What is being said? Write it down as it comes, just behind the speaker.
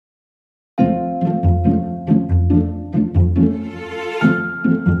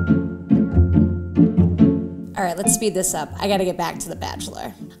right, let's speed this up. I gotta get back to The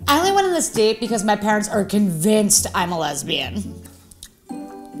Bachelor. I only went on this date because my parents are convinced I'm a lesbian.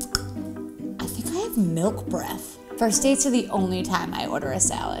 I think I have milk breath. First dates are the only time I order a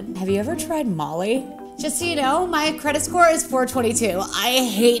salad. Have you ever tried Molly? Just so you know, my credit score is 422. I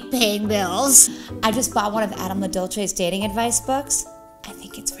hate paying bills. I just bought one of Adam LaDolce's dating advice books. I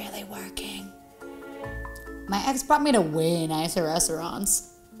think it's really working. My ex brought me to way nicer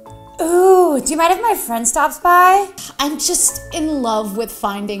restaurants. Ooh, do you mind if my friend stops by? I'm just in love with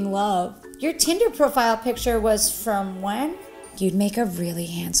finding love. Your Tinder profile picture was from when? You'd make a really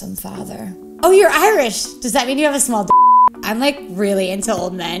handsome father. Oh, you're Irish. Does that mean you have a small d? I'm like really into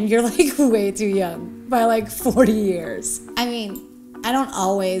old men. You're like way too young by like 40 years. I mean, I don't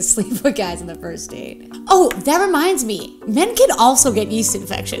always sleep with guys on the first date. Oh, that reminds me. Men can also get yeast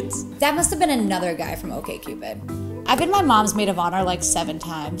infections. That must have been another guy from OkCupid. I've been my mom's maid of honor like 7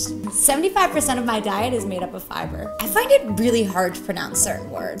 times. 75% of my diet is made up of fiber. I find it really hard to pronounce certain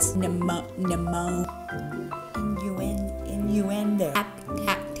words. Innuendo.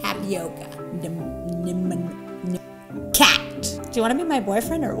 Tapioca. Cat. Do you want to be my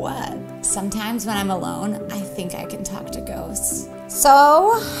boyfriend or what? Sometimes when I'm alone, I think I can talk to ghosts.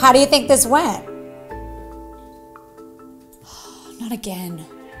 So, how do you think this went? Not again.